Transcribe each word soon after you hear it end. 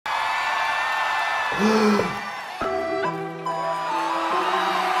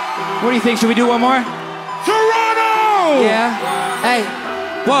What do you think? Should we do one more? Toronto! Yeah. Hey.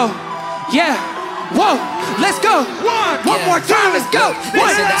 Whoa. Yeah. Whoa. Let's go. One more time. Let's go.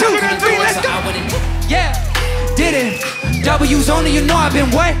 1, 2, 3. Let's go. Yeah. Did it. W's only. You know I've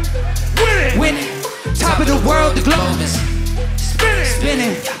been what? Winning. Top of the world. The globe is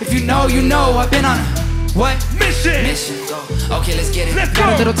spinning. If you know, you know. I've been on a what? Mission. Okay, let's get it.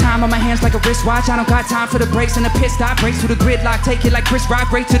 Got a little time on my hands like a wristwatch. I don't got time for the brakes and the pit stop. Brakes to the gridlock, take it like Chris Rock.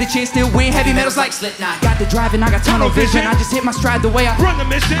 Break to the chin, still win. Heavy metals like Slipknot. Got the driving, I got tunnel vision. I just hit my stride the way I run the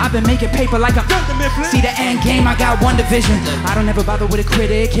mission. I've been making paper like I'm done the Mifflin. See the end game, I got one division. I don't ever bother with a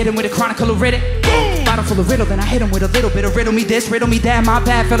critic. Hit him with a chronicle of Riddick. Bottle full of riddle, then I hit him with a little bit of riddle me this, riddle me that. My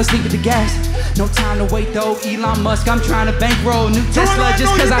bad, fell asleep with the gas. No time to wait though. Elon Musk, I'm trying to bankroll new Tesla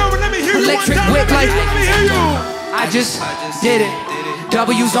just cause I electric whip like. I just did it.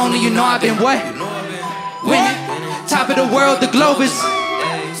 W's only, you know I've been what? Winning. Top of the world, the globe is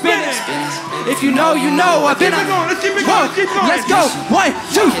spinning. If you know, you know. I've been on. Let's go. 1,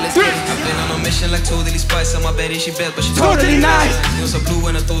 2, 3. I've been on a mission like totally spice. I'm my baddie, she bad, but she totally nice. Heel zo blue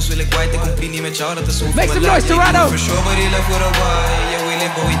en het toes wil ik white. Ik complie niet met jou, dat is hoeveel. Make some noise, Toronto. For sure, but he left with a why. Yeah, we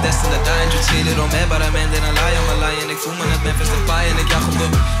live, but we destined to die. En je tweede om mij, maar man, then I lie. I'm a lie. En ik voel me net Memphis de paai. En ik jag op de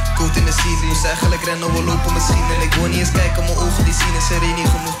coat in de season. Dus eigenlijk rennen we lopen misschien. En ik wil niet eens kijken, mijn ogen die zien. Is er niet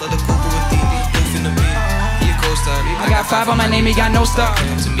genoeg dat ik kopen we 10. Hoef in de beat. I got 5 on my name, he got no star.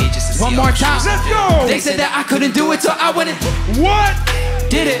 One more time. Let's go! They said that I couldn't do it, so I wouldn't. What?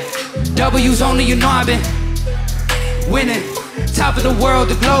 Did it. W's only, you know I've been winning. Top of the world,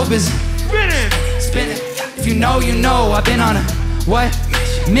 the globe is spinning. If you know, you know. I've been on a what?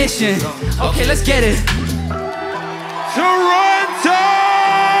 Mission. Okay, let's get it. Toronto!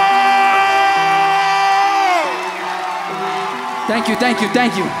 Thank you, thank you,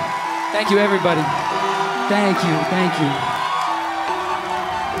 thank you. Thank you, everybody. Thank you, thank you.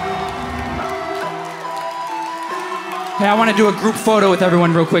 Hey, I want to do a group photo with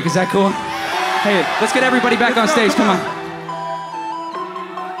everyone real quick. Is that cool? Hey, let's get everybody back on stage. Come on.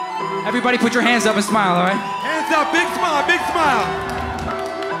 Everybody put your hands up and smile, all right? Hands up, big smile, big smile.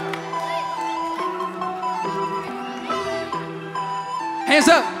 Hands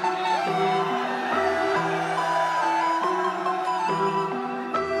up.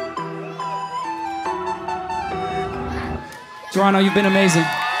 Toronto, you've been amazing.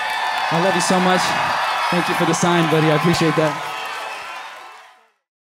 I love you so much. Thank you for the sign, buddy. I appreciate that.